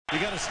You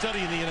got to study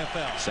in the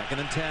NFL. 2nd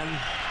and 10.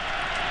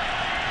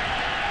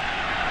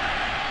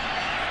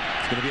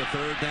 It's going to be a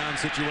 3rd down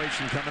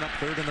situation coming up.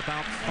 3rd and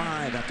about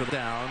 5 after the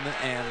down,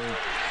 and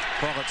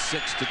call it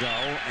 6 to go.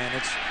 And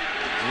it's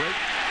great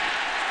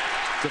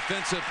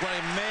defensive play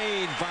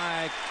made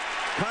by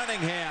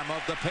Cunningham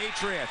of the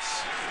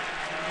Patriots.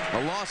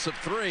 A loss of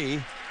 3.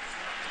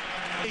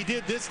 They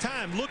did this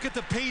time. Look at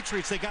the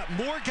Patriots. They got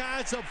more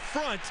guys up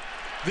front.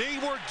 They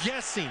were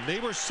guessing. They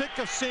were sick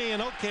of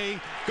saying, okay,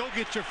 go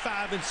get your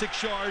 5 and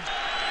 6 yards.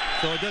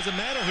 So it doesn't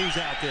matter who's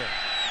out there.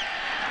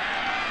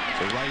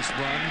 The Rice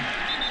run.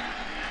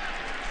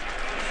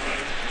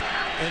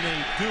 And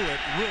they do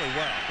it really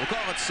well. We'll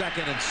call it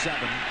 2nd and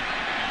 7.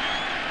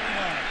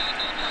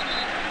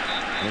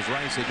 As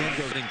Rice again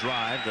goes in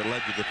drive that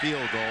led to the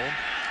field goal.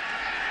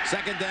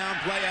 2nd down,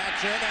 play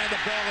action, and the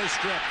ball is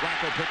stripped.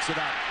 Rocco picks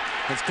it up.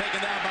 It's taken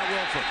down by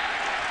Wilford.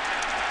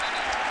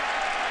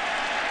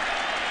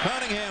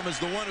 Cunningham is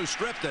the one who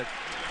stripped it.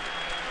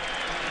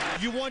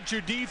 You want your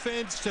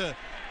defense to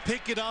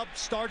pick it up,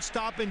 start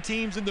stopping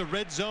teams in the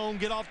red zone,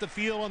 get off the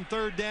field on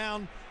 3rd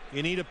down.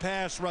 You need a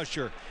pass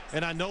rusher.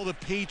 And I know the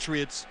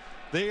Patriots,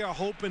 they are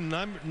hoping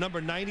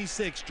number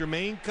 96,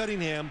 Jermaine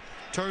Cunningham,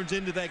 turns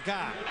into that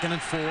guy. 2nd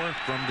and 4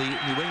 from the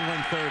New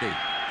England 30.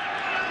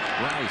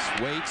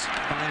 Rice waits,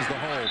 finds the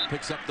hole,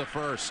 picks up the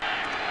 1st.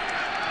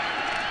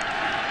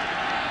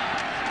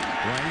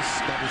 Rice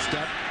double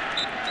step,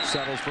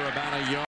 settles for about a yard.